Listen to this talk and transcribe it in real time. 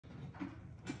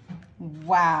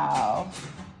Wow.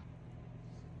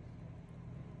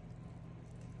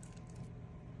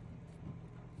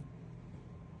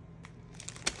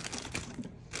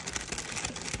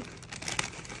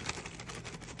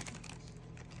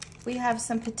 We have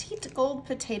some petite gold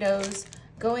potatoes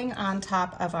going on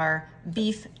top of our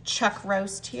beef chuck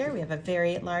roast here. We have a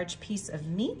very large piece of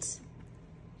meat.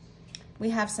 We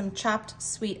have some chopped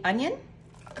sweet onion.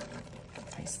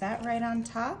 Place that right on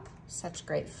top. Such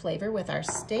great flavor with our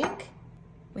steak.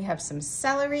 We have some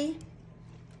celery.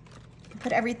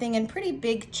 Put everything in pretty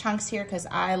big chunks here because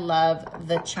I love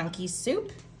the chunky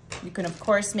soup. You can of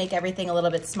course make everything a little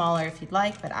bit smaller if you'd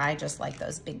like, but I just like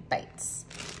those big bites.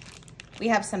 We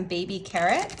have some baby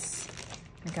carrots.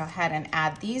 We'll go ahead and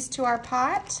add these to our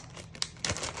pot.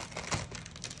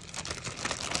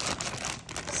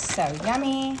 So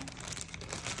yummy.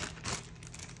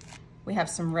 We have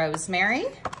some rosemary.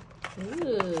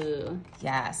 Ooh.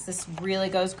 Yes, this really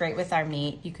goes great with our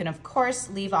meat. You can of course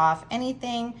leave off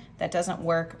anything that doesn't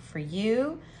work for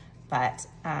you, but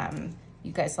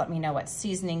you guys let me know what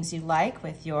seasonings you like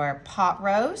with your pot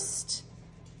roast.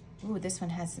 Ooh, this one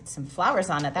has some flowers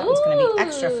on it. That one's gonna be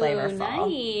extra flavorful.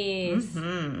 Nice.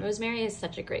 Mm-hmm. Rosemary is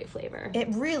such a great flavor. It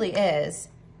really is.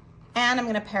 And I'm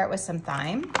gonna pair it with some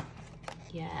thyme.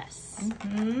 Yes.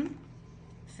 Mm-hmm.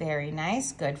 Very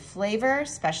nice, good flavor,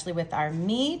 especially with our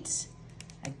meat.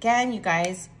 Again, you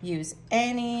guys use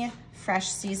any fresh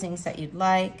seasonings that you'd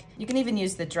like. You can even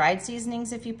use the dried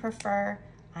seasonings if you prefer.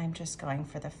 I'm just going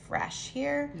for the fresh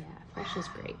here. Yeah, fresh is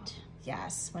great.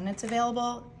 Yes, when it's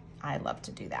available, I love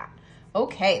to do that.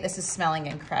 Okay, this is smelling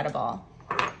incredible.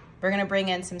 We're gonna bring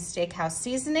in some steakhouse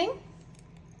seasoning.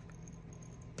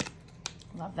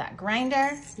 Love that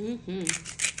grinder. Mm-hmm.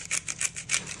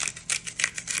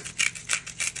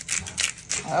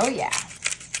 Oh yeah.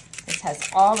 This has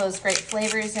all those great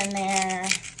flavors in there.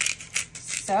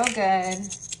 So good.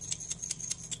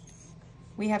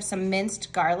 We have some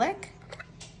minced garlic.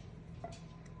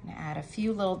 I'm gonna add a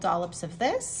few little dollops of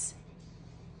this.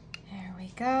 There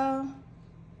we go.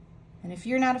 And if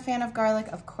you're not a fan of garlic,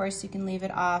 of course you can leave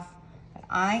it off, but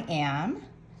I am.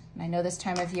 And I know this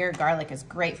time of year, garlic is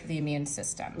great for the immune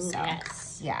system. So,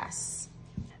 yes. Yes.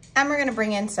 And we're gonna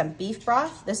bring in some beef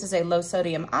broth. This is a low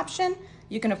sodium option.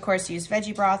 You can of course use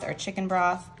veggie broth or chicken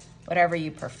broth, whatever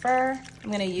you prefer.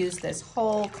 I'm gonna use this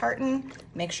whole carton,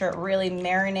 make sure it really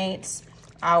marinates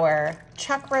our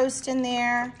chuck roast in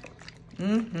there.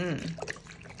 Mm-hmm.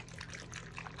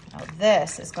 Now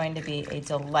this is going to be a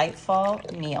delightful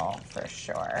meal for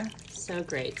sure. So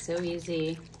great, so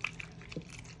easy.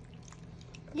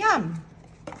 Yum.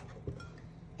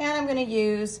 And I'm gonna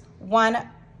use 1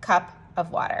 cup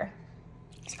of water.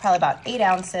 It's probably about 8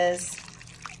 ounces.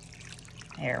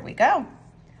 There we go.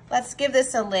 Let's give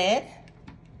this a lid.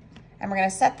 And we're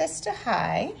gonna set this to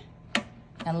high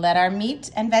and let our meat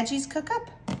and veggies cook up.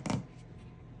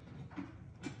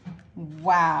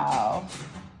 Wow.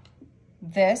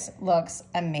 This looks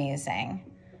amazing.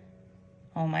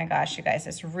 Oh my gosh, you guys,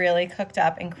 it's really cooked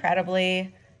up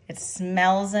incredibly. It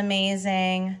smells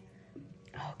amazing.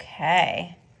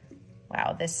 Okay.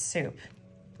 Wow, this soup,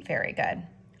 very good.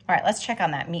 All right, let's check on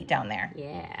that meat down there.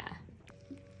 Yeah.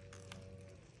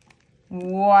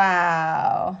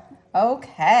 Wow,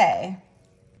 okay.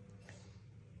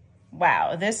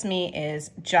 Wow, this meat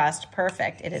is just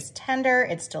perfect. It is tender,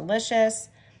 it's delicious.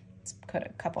 Let's put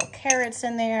a couple carrots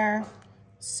in there.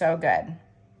 So good.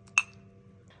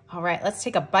 All right, let's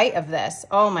take a bite of this.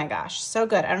 Oh my gosh, so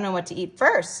good. I don't know what to eat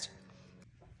first.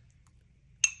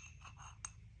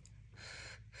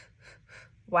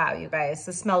 Wow, you guys,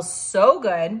 this smells so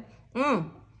good.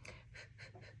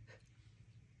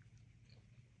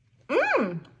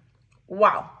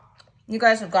 Wow. You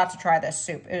guys have got to try this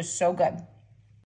soup. It is so good.